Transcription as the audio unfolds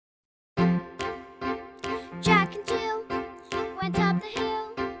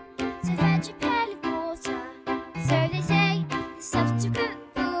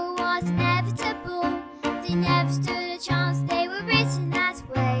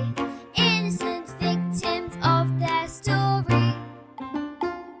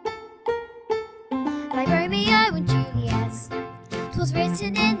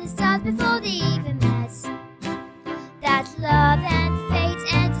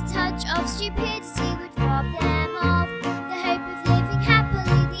stupidity would rob them of the hope of living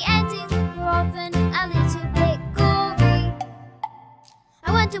happily. The endings were often a little bit gory.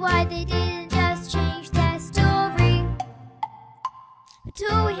 I wonder why they didn't just change their story. But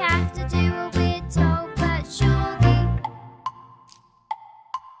all we have to do, well, we're told, but surely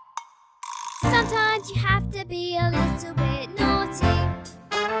sometimes you have to be a little bit naughty.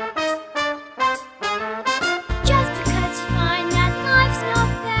 Just because you find that life's not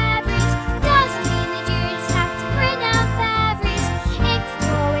varied doesn't mean that you just have to grin out berries. If you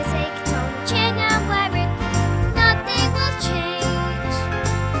always take it on the chin and wear it, nothing will change.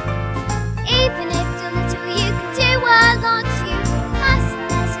 Even if you're little, you can do a lot. You mustn't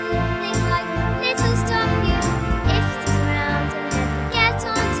let a little thing like little stop you. If you stick around and let them get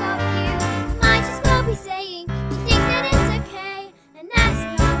on top of you, might as well be saying you think that it's okay, and that's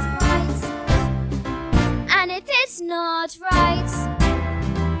not right. And if it's not right,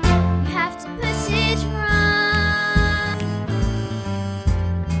 you have to put it right.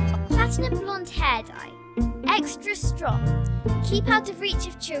 Platinum blonde hair dye, extra strong, keep out of reach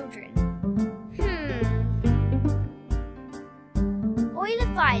of children. Oil of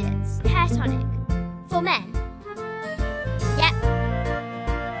violets, hair tonic, for men. Yep.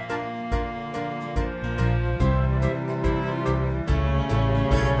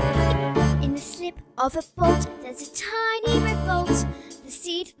 In the slip of a bolt, there's a tiny revolt. The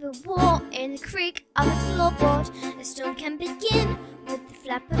seed of a war in the creak of a floorboard. A storm can begin with the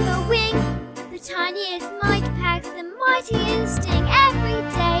flap of a wing. The tiniest mite packs the mightiest sting. Every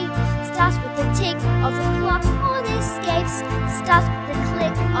day starts with the tick of a clock on escapes. Starts with the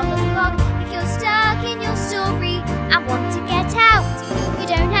click of a clock. If you're stuck in your story and want